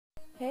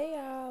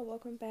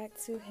welcome back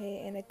to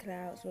Head in the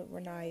Clouds with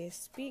Renaya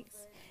Speaks.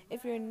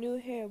 If you're new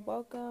here,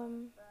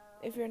 welcome.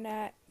 If you're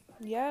not,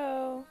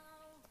 yo.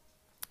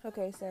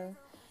 Okay, so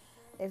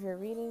if you're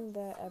reading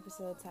the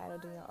episode title,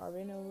 then you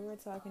already know what we're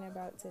talking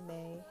about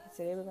today.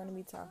 Today we're going to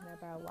be talking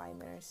about why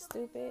men are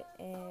stupid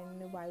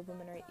and why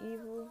women are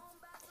evil.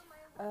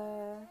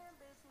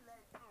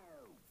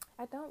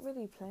 I don't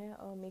really plan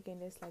on making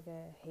this like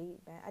a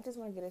hate ban. I just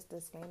want to get this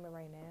disclaimer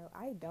right now.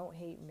 I don't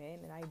hate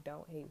men and I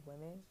don't hate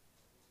women.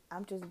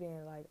 I'm just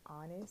being like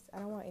honest. I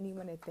don't want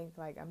anyone to think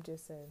like I'm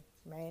just a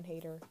man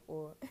hater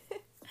or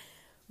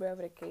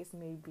whatever the case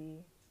may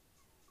be.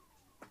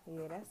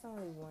 Yeah, that's the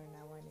only warning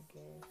I want to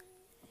give.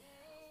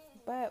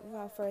 But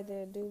without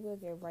further ado, we'll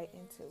get right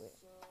into it.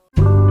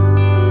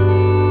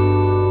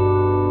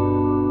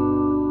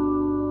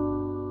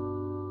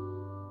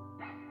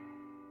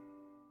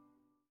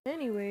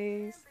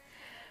 Anyways,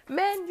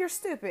 man, you're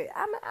stupid.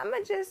 I'ma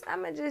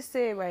just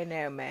say it right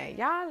now, man.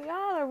 Y'all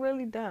are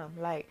really dumb.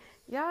 Like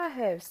y'all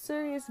have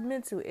serious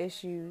mental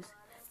issues.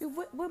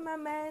 What my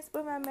man's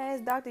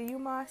Dr.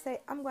 Umar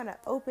say, I'm gonna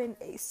open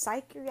a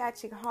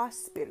psychiatric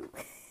hospital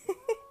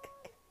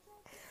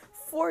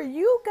for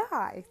you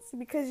guys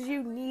because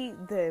you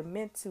need the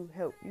mental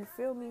help. You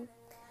feel me?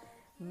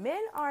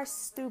 Men are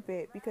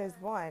stupid because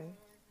one,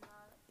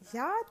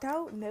 y'all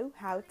don't know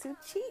how to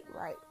cheat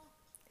right.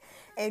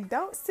 And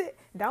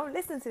don't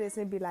listen to this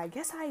and be like,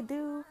 yes I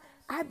do.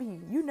 I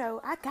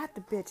got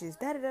the bitches.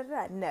 Da da da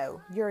da.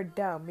 No, you're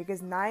dumb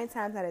because 9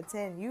 times out of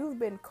 10 you've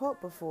been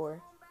caught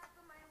before.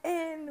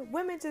 And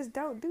women just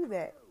don't do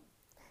that.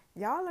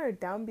 Y'all are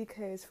dumb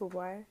because for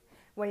one,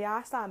 when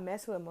y'all start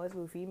messing with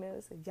multiple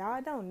females,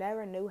 y'all don't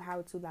never know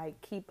how to like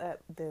keep up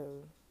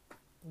the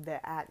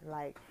act.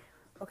 Like,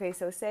 okay,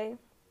 so say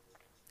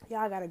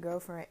y'all got a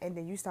girlfriend and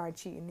then you start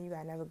cheating and you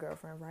got another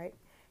girlfriend, right?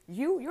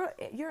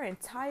 Your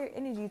entire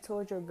energy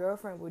towards your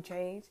girlfriend will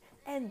change,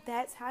 and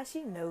that's how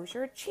she knows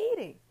you're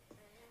cheating.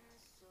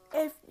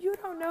 If you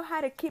don't know how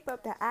to keep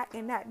up the act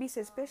and not be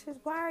suspicious,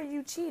 why are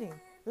you cheating?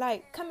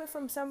 Like, coming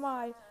from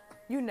somebody,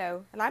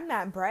 and I'm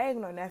not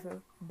bragging or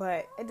nothing,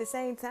 but at the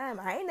same time,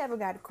 I ain't never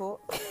got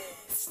caught.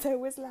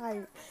 So it's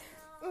like,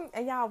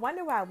 and y'all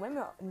wonder why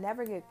women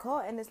never get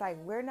caught, and it's like,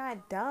 we're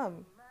not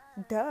dumb.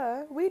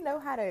 Duh. We know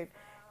how to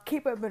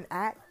keep up an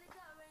act.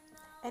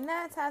 And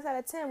 9 times out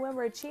of 10, when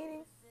we're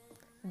cheating,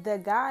 the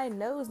guy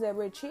knows that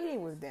we're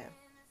cheating with them.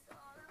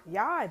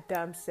 Y'all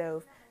dumb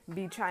self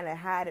be trying to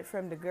hide it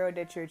from the girl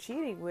that you're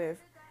cheating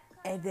with,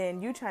 and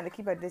then you trying to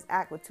keep up this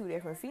act with 2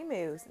 different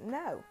females.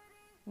 No.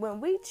 When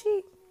we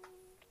cheat,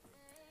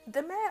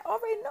 the man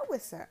already know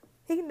what's up.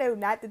 He know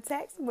not to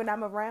text when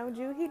I'm around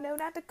you. He know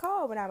not to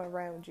call when I'm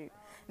around you.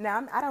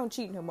 Now, I don't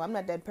cheat no more. I'm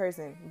not that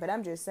person, but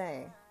I'm just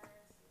saying.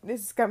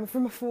 This is coming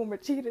from a former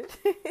cheater.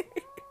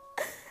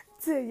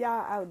 To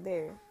y'all out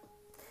there.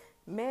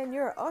 Man,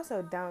 you're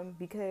also dumb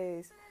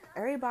because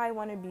everybody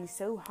want to be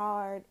so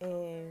hard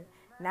and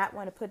not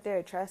want to put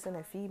their trust in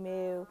a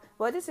female.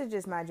 Well, this is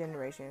just my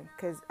generation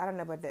because I don't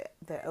know about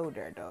the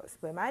older adults,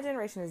 but my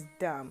generation is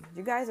dumb.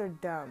 You guys are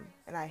dumb,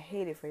 and I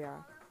hate it for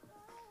y'all.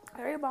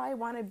 Everybody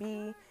want to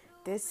be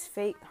this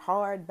fake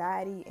hard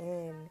body,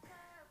 and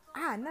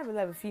I never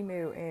love a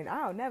female, and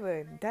I'll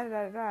never da da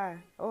da da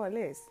all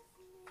this.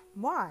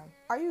 Why?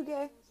 Are you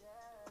gay?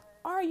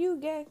 Are you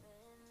gay?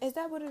 Is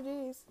that what it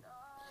is?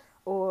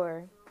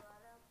 Or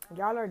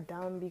y'all are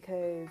dumb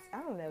because,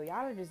 I don't know,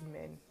 y'all are just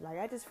men. Like,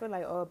 I just feel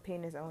like all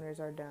penis owners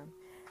are dumb.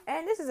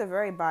 And this is a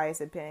very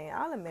biased opinion.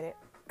 I'll admit it,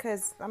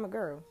 because I'm a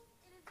girl.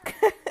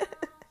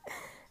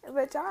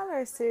 But y'all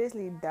are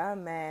seriously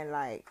dumb, man.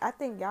 Like, I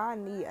think y'all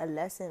need a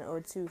lesson or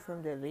two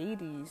from the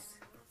ladies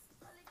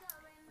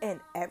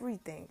and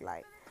everything.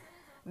 Like,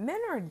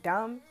 men are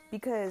dumb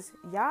because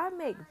y'all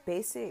make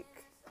basic,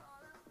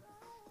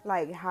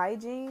 like,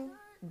 hygiene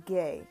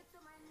gay.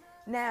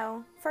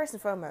 Now, first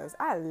and foremost,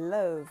 I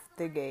love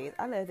the gays.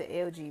 I love the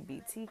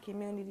LGBT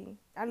community.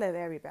 I love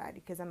everybody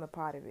because I'm a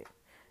part of it.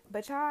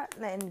 But y'all,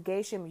 and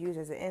gay shouldn't be used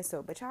as an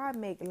insult, but y'all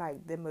make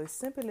like the most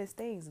simplest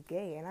things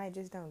gay, and I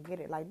just don't get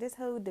it. Like this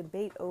whole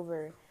debate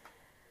over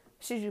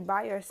should you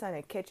buy your son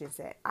a kitchen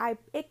set?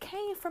 It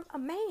came from a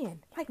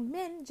man. Like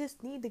men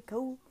just need to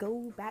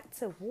go back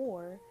to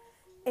war,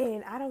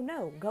 and I don't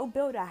know, go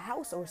build a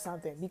house or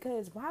something.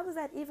 Because why was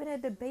that even a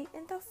debate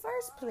in the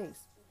first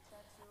place?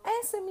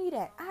 Answer me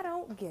that. I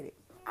don't get it.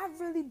 I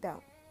really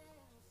don't.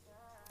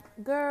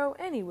 Girl,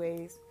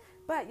 anyways.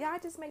 But y'all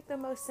just make the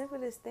most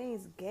simplest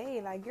things gay.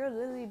 Like, you'll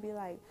literally be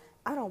like,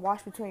 I don't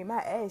wash between my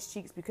ass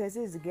cheeks because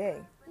it's gay.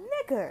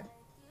 Nigga,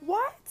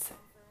 what?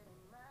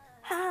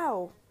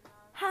 How?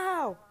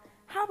 How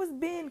is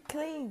being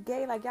clean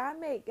gay? Like, y'all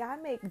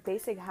make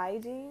basic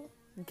hygiene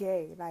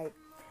gay. Like,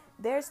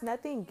 there's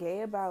nothing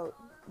gay about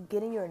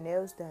getting your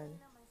nails done.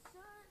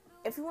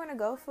 If you want to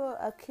go for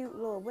a cute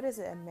little, what is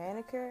it, a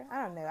manicure?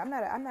 I don't know. I'm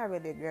not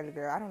really a girly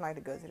girl. I don't like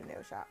to go to the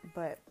nail shop.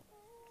 But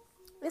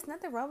there's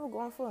nothing wrong with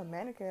going for a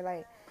manicure.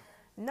 Like,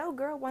 no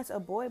girl wants a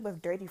boy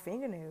with dirty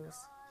fingernails.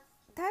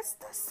 That's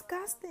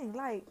disgusting.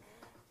 Like,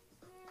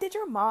 did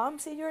your mom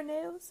see your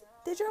nails?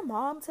 Did your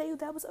mom tell you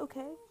that was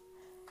okay?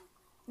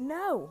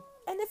 No.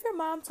 And if your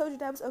mom told you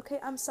that was okay,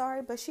 I'm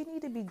sorry, but she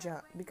need to be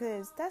jumped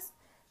because that's,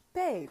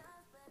 babe,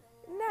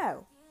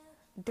 no.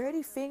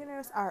 Dirty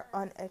fingernails are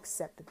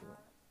unacceptable.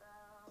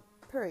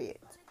 Period.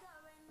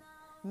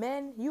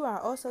 Men, you are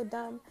also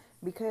dumb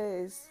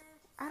because,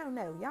 I don't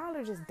know, y'all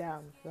are just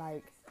dumb.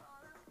 Like,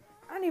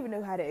 I don't even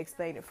know how to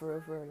explain it for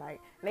real, for real. Like,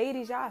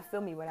 ladies, y'all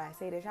feel me when I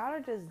say this. Y'all are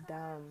just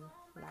dumb.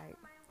 Like,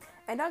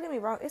 and don't get me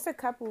wrong, it's a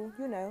couple,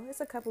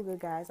 it's a couple good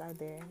guys out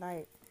there.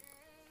 Like,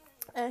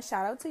 and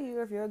shout out to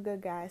you if you're a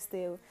good guy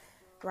still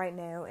right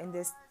now in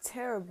this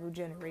terrible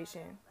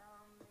generation.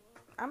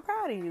 I'm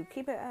proud of you.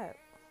 Keep it up.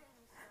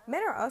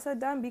 Men are also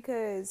dumb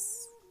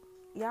because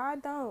y'all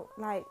don't,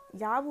 like,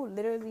 y'all will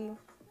literally,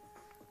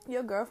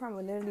 your girlfriend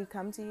will literally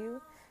come to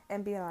you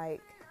and be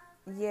like,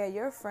 yeah,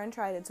 your friend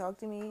tried to talk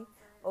to me,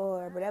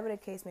 or whatever the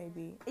case may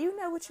be. You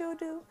know what you'll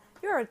do?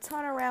 You'll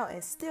turn around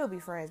and still be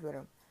friends with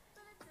them.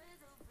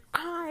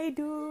 I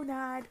do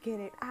not get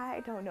it.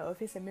 I don't know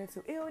if it's a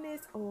mental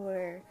illness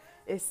or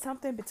it's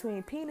something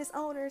between penis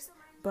owners,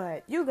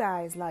 but you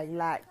guys like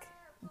lack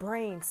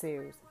brain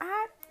cells.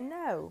 I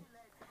know.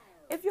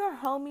 If your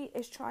homie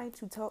is trying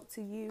to talk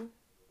to you,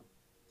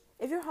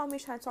 if your homie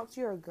is trying to talk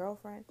to your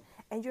girlfriend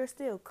and you're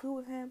still cool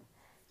with him,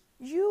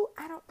 you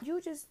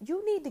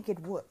need to get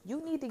whooped.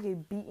 You need to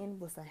get beaten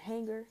with a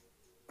hanger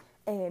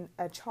and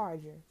a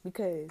charger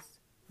because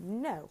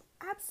no,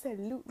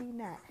 absolutely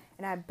not.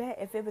 And I bet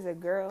if it was a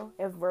girl,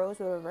 if roles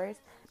were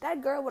reversed,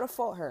 that girl would have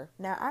fought her.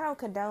 Now, I don't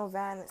condone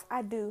violence.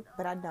 I do,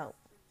 but I don't.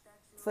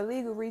 For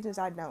legal reasons,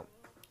 I don't.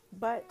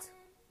 But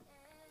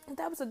if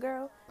that was a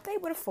girl, they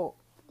would have fought.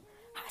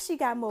 How she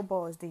got more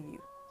balls than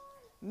you?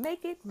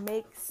 Make it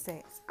make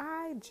sense.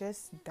 I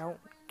just don't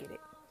get it.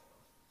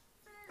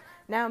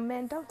 Now,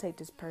 men, don't take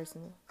this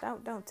personal.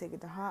 Don't take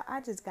it to heart. I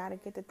just gotta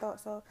get the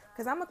thoughts off,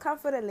 cause I'm gonna come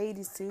for the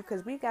ladies too,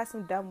 cause we got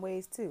some dumb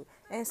ways too,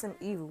 and some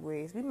evil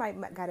ways. We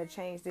might gotta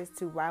change this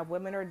to why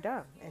women are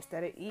dumb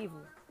instead of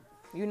evil.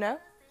 You know?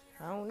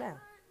 I don't know.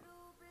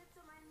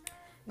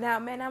 Now,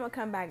 man, I'm gonna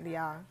come back to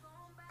y'all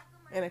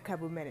in a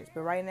couple minutes,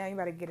 but right now you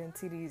gotta get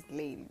into these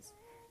ladies.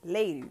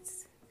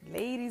 Ladies.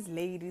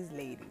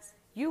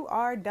 You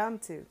are dumb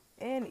too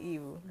and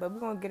evil, but we're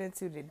gonna get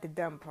into the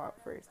dumb part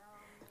first.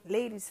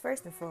 Ladies,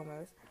 first and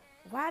foremost,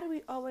 why do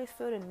we always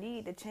feel the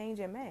need to change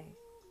a man?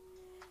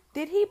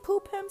 Did he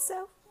poop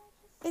himself?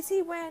 Is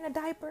he wearing a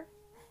diaper?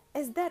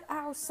 Is that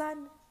our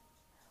son?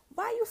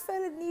 Why you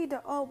feel the need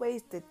to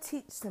always to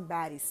teach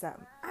somebody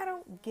something? I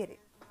don't get it.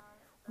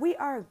 We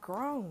are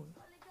grown.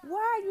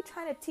 Why are you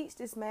trying to teach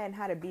this man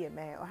how to be a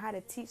man, or how to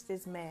teach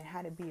this man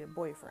how to be a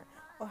boyfriend,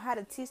 or how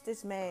to teach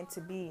this man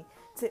to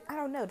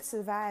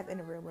survive in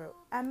the real world?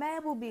 A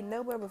man will be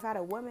nowhere without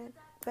a woman,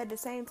 but at the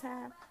same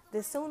time,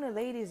 the sooner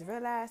ladies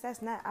realize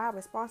that's not our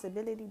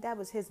responsibility, that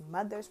was his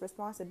mother's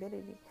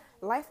responsibility,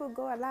 life will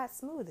go a lot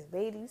smoother.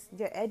 Ladies,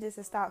 your edges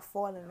will start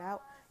falling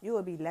out. You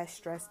will be less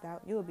stressed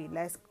out. You will be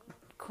less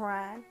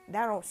crying.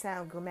 That don't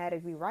sound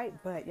grammatically right,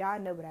 but y'all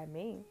know what I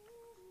mean.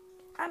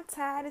 I'm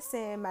tired of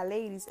seeing my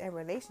ladies in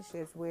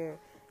relationships where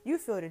you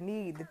feel the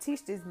need to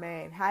teach this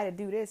man how to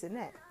do this and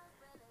that.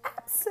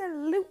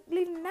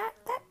 Absolutely not.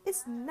 That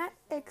is not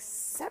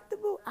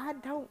acceptable. I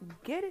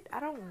don't get it. I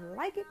don't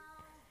like it.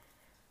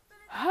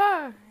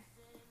 I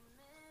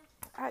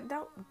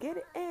don't get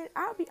it. And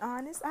I'll be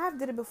honest, I've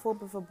did it before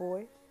with a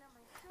boy.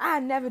 I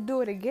never do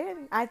it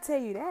again. I tell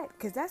you that,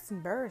 because that's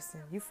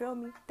embarrassing. You feel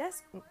me?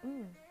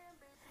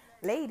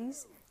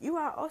 Ladies, you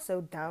are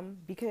also dumb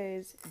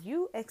because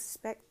you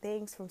expect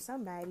things from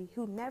somebody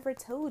who never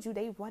told you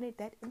they wanted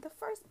that in the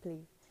first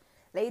place.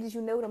 Ladies,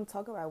 you know what I'm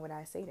talking about when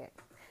I say that.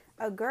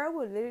 A girl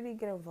will literally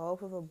get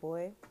involved with a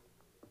boy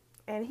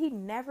and he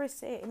never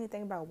said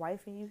anything about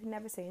wifing you. He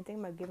never said anything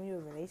about giving you a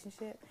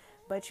relationship.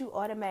 But you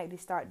automatically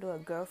start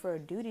doing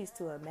girlfriend duties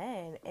to a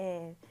man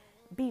and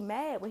be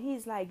mad when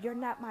he's like, you're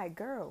not my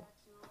girl.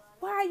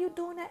 Why are you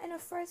doing that in the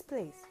first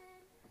place?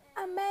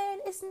 A man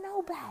is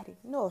nobody.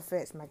 No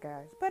offense, my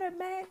guys, but a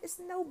man is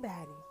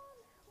nobody.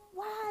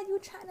 Why are you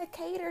trying to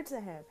cater to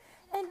him?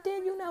 And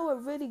then you know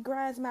what really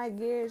grinds my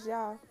gears,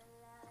 y'all?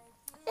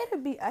 It'll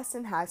be us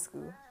in high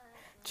school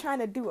trying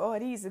to do all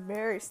these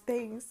marriage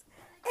things.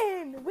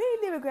 And we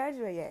ain't even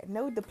graduated yet.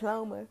 No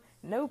diploma,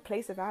 no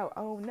place of our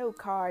own, no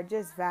car,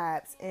 just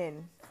vibes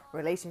and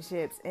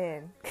relationships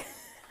and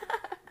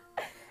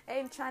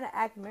and trying to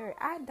act married.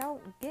 I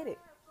don't get it.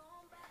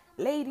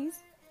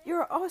 Ladies,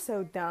 you're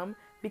also dumb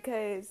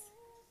because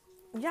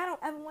y'all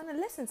don't ever want to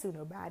listen to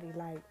nobody.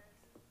 Like,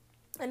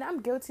 and I'm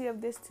guilty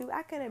of this too.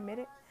 I can admit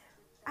it.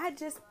 I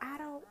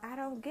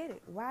don't get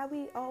it. Why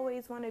we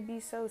always want to be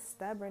so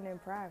stubborn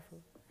and prideful?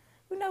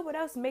 You know what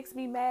else makes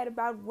me mad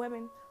about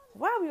women?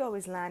 Why are we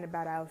always lying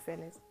about our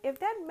feelings? If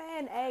that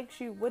man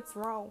asks you what's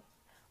wrong,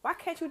 why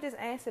can't you just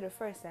answer the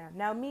first time?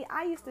 Now, me,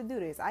 I used to do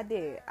this. I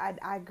did.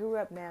 I grew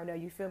up now, though.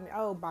 You feel me?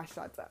 Oh,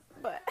 shut up.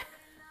 But,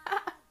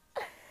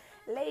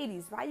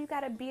 ladies, why you got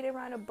to beat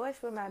around the bush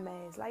with my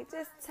mans? Like,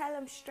 just tell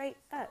him straight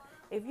up.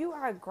 If you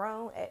are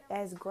grown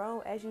as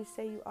you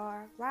say you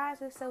are, why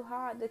is it so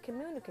hard to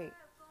communicate?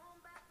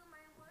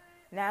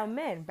 Now,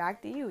 men,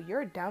 back to you.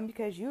 You're dumb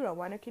because you don't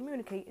want to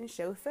communicate and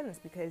show feelings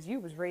because you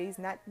was raised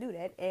not to do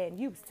that and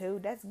you was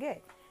told that's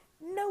gay.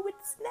 No,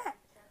 it's not.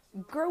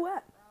 Grow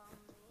up.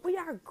 We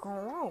are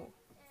grown.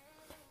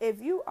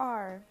 If you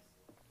are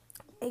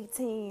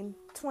 18,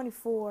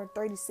 24,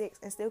 36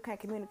 and still can't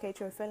communicate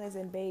your feelings,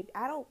 and babe,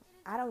 I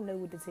don't know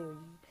what to tell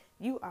you.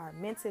 You are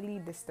mentally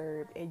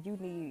disturbed and you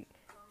need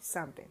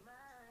something.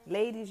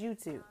 Ladies, you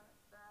too.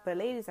 But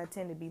ladies, I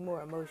tend to be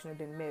more emotional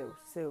than males.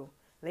 So,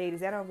 ladies,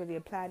 that don't really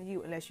apply to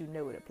you unless you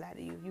know it apply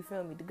to you. You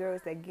feel me? The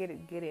girls that get it,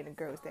 and the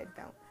girls that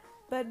don't.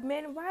 But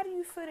men, why do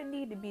you feel the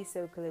need to be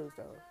so closed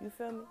off? You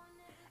feel me?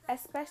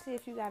 Especially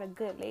if you got a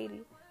good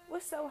lady.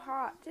 What's so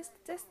hard? Just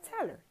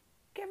tell her.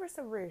 Give her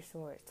some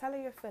reassurance. Tell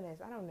her your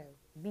feelings. I don't know.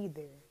 Be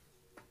there.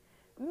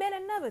 Men,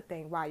 another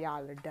thing why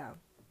y'all are dumb.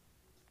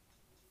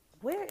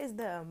 Where is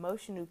the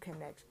emotional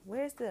connection?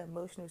 Where's the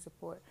emotional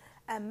support?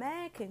 A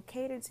man can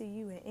cater to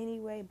you in any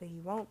way, but he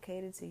won't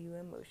cater to you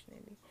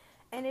emotionally.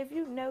 And if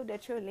you know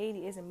that your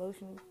lady is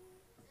emotional,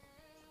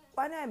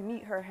 why not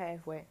meet her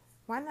halfway?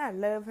 Why not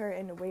love her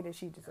in the way that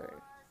she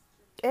deserves?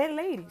 And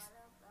ladies,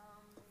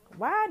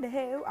 why the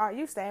hell are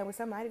you staying with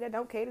somebody that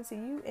don't cater to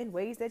you in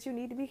ways that you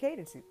need to be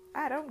catered to?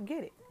 I don't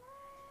get it.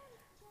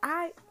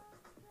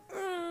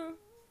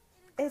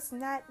 It's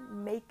not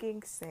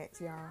making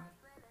sense, y'all.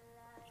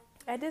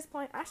 At this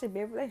point, I should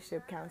be a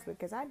relationship counselor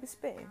because I be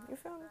spitting. You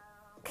feel me?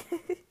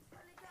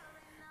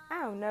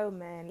 I don't know,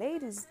 man.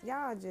 Ladies,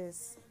 y'all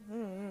just...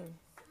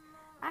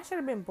 I should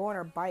have been born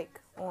a bike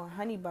on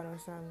honey bun or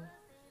something.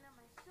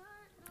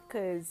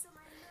 Because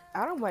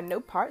I don't want no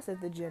parts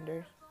of the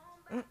gender.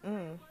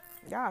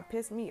 Y'all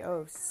piss me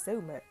off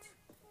so much.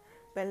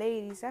 But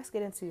ladies, let's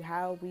get into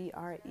how we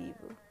are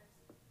evil.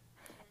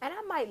 And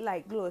I might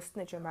like little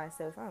snitch on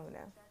myself. I don't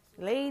know.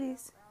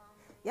 Ladies,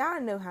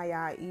 y'all know how y'all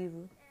are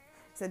evil.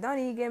 So don't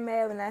even get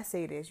mad when I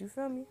say this. You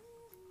feel me?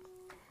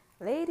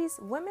 Ladies,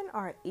 women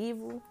are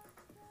evil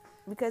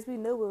because we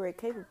know what we're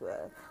capable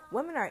of.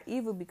 Women are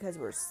evil because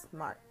we're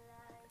smart.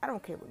 I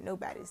don't care what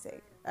nobody say.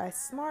 A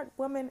smart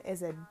woman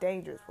is a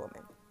dangerous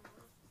woman.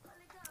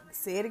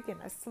 Say it again.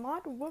 A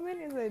smart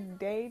woman is a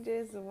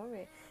dangerous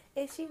woman.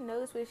 If she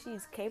knows what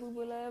she's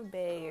capable of,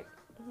 babe.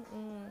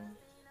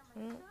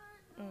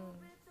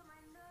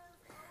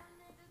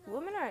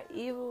 Women are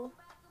evil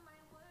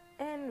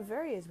in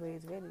various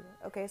ways, really.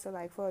 Okay, so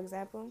like, for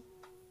example,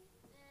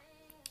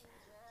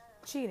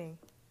 cheating.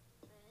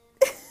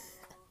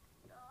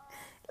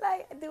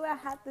 Like, do I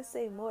have to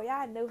say more?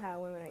 Y'all know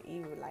how women are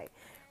evil. Like,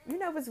 you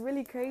know what's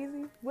really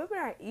crazy? Women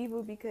are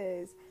evil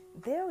because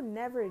they'll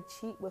never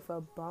cheat with a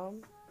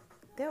bum.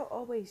 They'll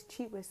always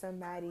cheat with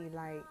somebody,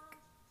 like,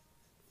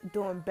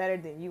 doing better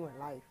than you in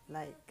life.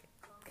 Like,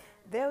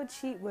 they'll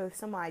cheat with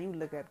somebody you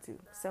look up to.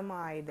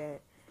 Somebody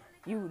that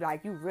you,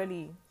 like, you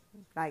really,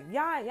 like,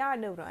 y'all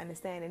know to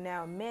understand it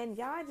now. Men,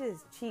 y'all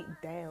just cheat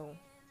down.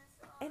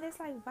 And it's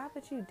like, why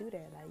would you do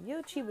that? Like,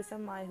 you'll cheat with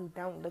somebody who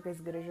don't look as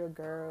good as your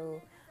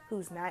girl,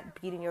 who's not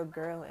beating your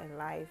girl in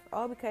life,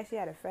 all because she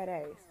had a fat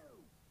ass.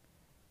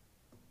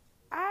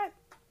 I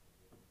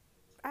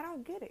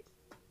don't get it.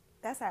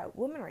 That's how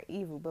women are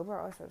evil, but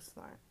we're also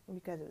smart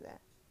because of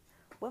that.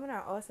 Women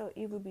are also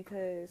evil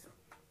because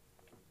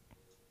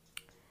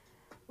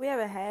we have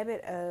a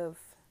habit of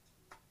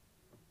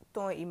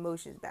throwing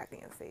emotions back in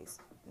your face.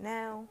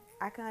 Now,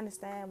 I can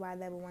understand why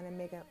they would want to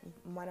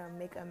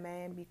make a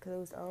man be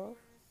closed off,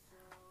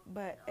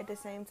 but at the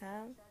same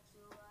time,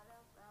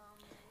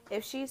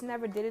 if she's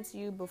never did it to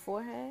you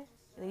beforehand,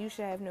 then you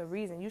should have no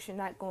reason. You should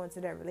not go into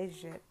that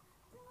relationship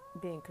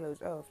being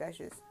closed off. That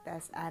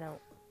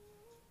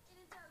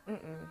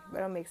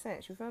don't make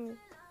sense. You feel me?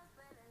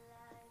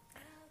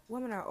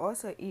 Women are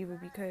also evil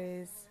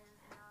because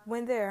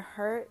when they're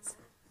hurt,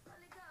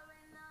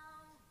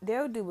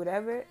 they'll do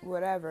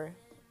whatever,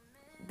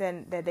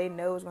 then that they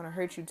know is going to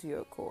hurt you to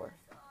your core.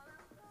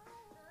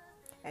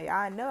 And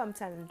I know I'm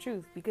telling the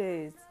truth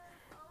because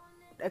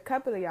a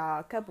couple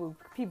of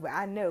people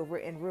I know were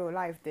in real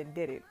life that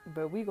did it,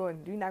 but we're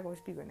not going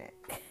to speak on that.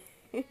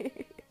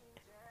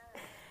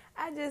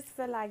 I just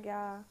feel like,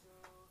 y'all,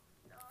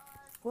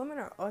 women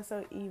are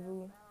also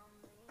evil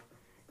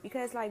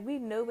because, like, we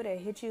know where to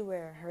hit you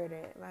where it hurt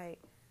at. Like,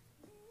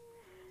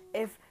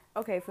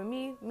 for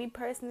me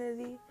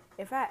personally,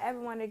 if I ever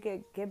want to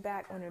get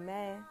back on a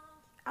man,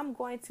 I'm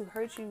going to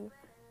hurt you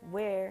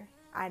where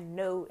I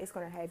know it's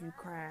going to have you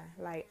crying.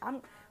 Like,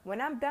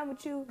 when I'm done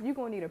with you, you're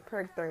going to need a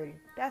perk 30.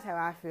 That's how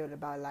I feel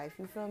about life.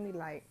 You feel me?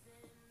 Like,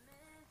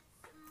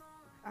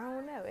 I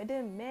don't know. And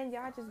then men,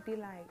 y'all just be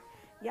like,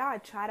 y'all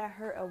try to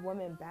hurt a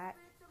woman back,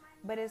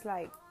 but it's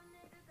like,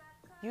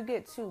 you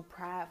get too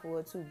prideful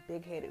or too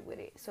big-headed with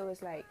it. So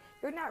it's like,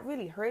 you're not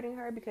really hurting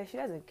her because she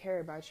doesn't care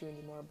about you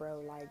anymore,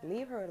 bro. Like,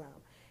 leave her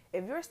alone.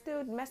 If you're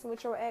still messing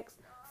with your ex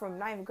from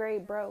 9th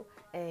grade, bro,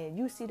 and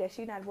you see that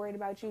she's not worried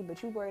about you,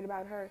 but you worried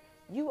about her,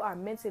 you are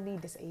mentally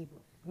disabled,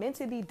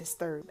 mentally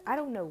disturbed. I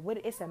don't know what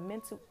it's a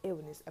mental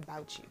illness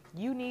about you.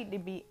 You need to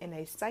be in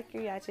a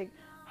psychiatric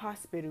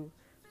hospital.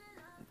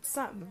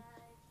 Something.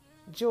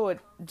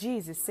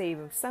 Jesus save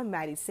him.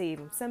 Somebody save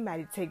him.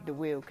 Somebody take the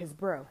wheel. Because,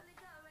 bro,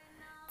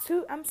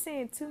 I'm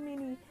seeing too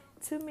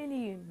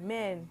many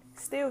men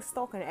still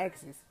stalking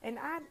exes, and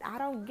I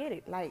don't get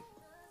it. Like,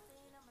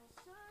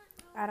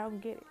 I don't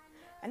get it.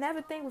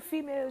 Another thing with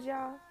females,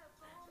 y'all,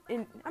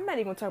 and I'm not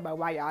even gonna talk about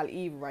why y'all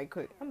evil right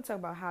quick. I'm gonna talk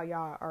about how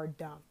y'all are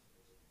dumb.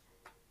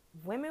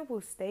 Women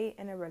will stay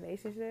in a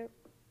relationship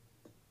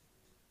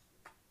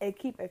and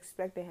keep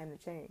expecting him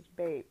to change.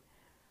 Babe,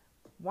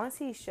 once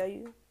he show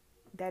you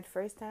that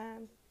first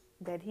time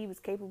that he was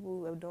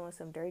capable of doing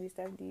some dirty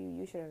stuff to you,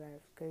 you should have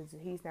left, because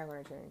he's not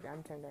going to change.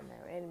 I'm telling that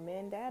now. And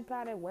men, that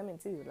apply to women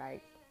too.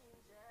 Like,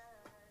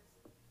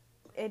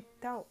 it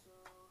don't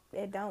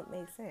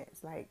make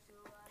sense. Like,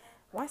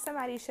 once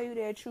somebody show you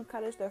their true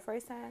colors the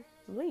first time,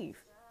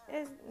 leave.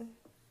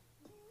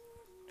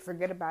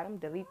 Forget about them.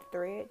 Delete the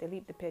thread.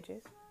 Delete the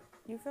pictures.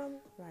 You feel me?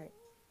 Like,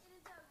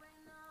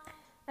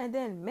 and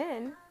then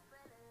men,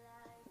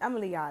 I'm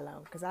gonna leave y'all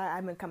alone, because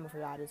I've been coming for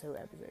y'all this whole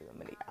episode. I'm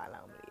gonna leave y'all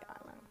alone.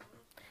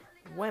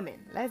 Women,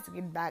 let's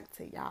get back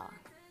to y'all.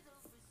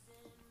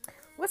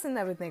 What's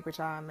another thing with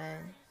y'all,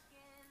 man?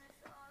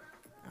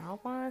 I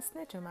don't want to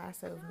snitch on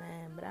myself,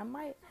 man, but I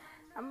might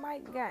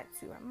got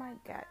to.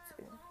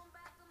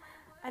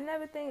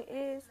 Another thing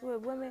is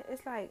with women,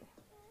 it's like,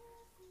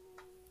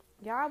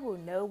 y'all will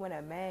know when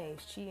a man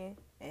is cheating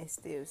and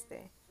still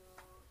stay.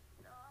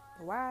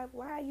 Why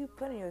are you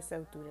putting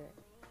yourself through that?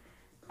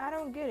 I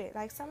don't get it.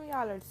 Like, some of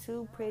y'all are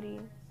too pretty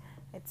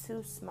and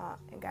too smart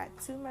and got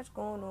too much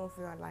going on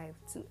for your life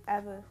to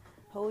ever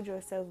hold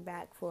yourself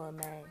back for a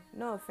man.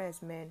 No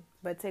offense, men,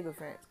 but take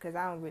offense, because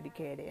I don't really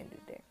care at the end of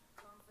the day.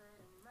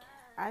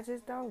 I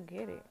just don't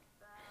get it.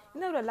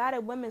 You know what a lot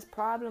of women's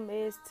problem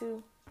is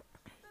too?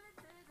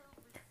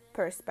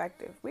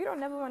 Perspective. We don't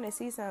never want to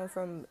see something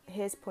from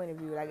his point of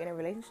view, like in a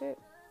relationship.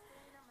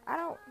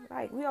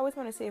 We always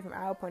want to see it from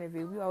our point of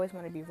view. We always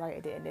want to be right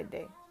at the end of the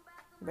day,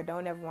 but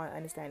don't ever want to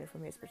understand it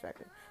from his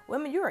perspective.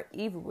 Women, you are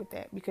evil with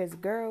that, because,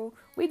 girl,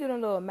 we do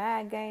them little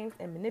mind games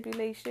and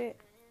manipulate shit.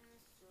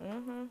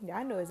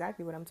 Y'all know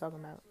exactly what I'm talking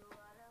about.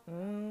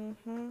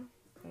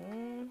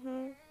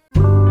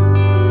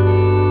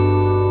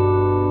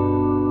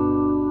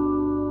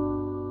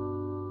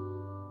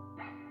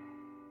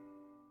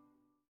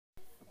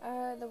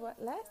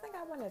 The last thing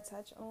I want to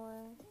touch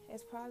on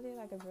is probably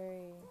like a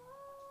very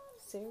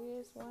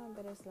serious one,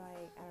 but it's like,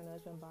 I don't know,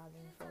 it's been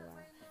bothering me for a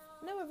while.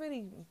 You know what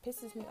really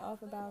pisses me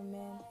off about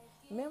men?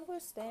 Men will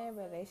stay in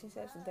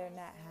relationships that they're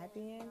not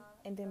happy in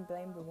and then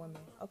blame the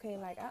woman. Okay,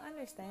 like, I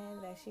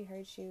understand that she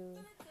hurt you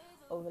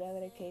or whatever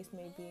the case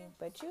may be,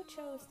 but you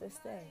chose to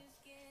stay.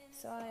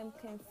 So I'm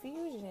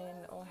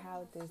confusion on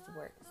how this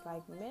works.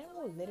 Like, men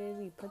will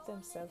literally put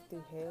themselves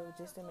through hell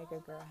just to make a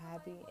girl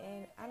happy,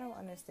 and I don't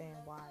understand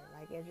why.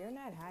 Like, if you're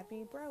not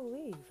happy, bro,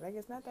 leave. Like,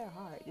 it's not that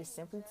hard. Just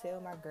simply tell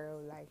my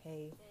girl, like,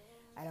 hey,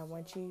 I don't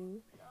want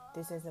you.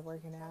 This isn't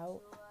working out.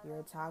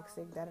 You're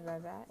toxic,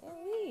 da-da-da-da, and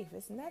leave.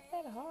 It's not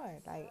that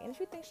hard. Like, and if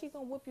you think she's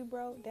gonna whoop you,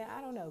 bro, then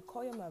I don't know.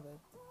 Call your mother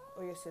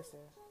or your sister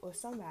or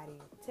somebody.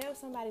 Tell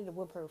somebody to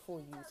whoop her for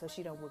you so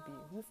she don't whoop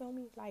you. You feel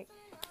me? Like,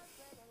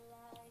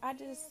 I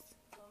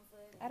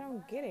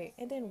don't get it.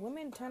 And then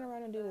women turn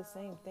around and do the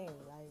same thing.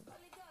 Like,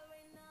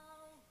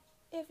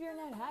 if you're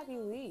not happy,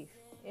 leave.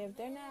 If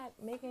they're not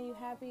making you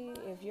happy,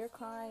 if you're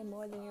crying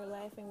more than you're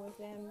laughing with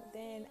them,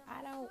 then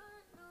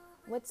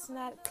what's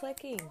not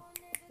clicking?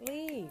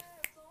 Leave.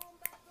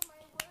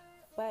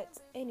 But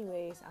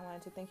anyways, I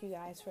wanted to thank you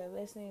guys for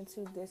listening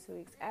to this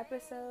week's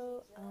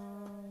episode.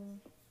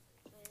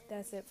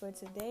 That's it for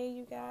today,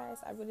 you guys.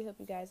 I really hope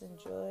you guys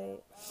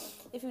enjoyed.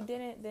 If you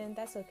didn't, then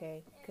that's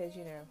okay, because,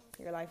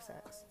 your life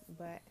sucks.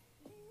 But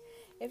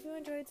if you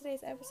enjoyed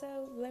today's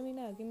episode, let me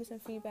know. Give me some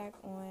feedback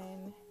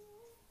on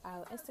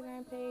our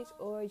Instagram page,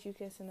 or you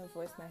can send a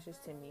voice message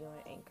to me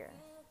on Anchor.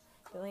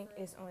 The link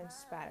is on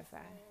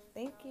Spotify.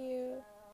 Thank you.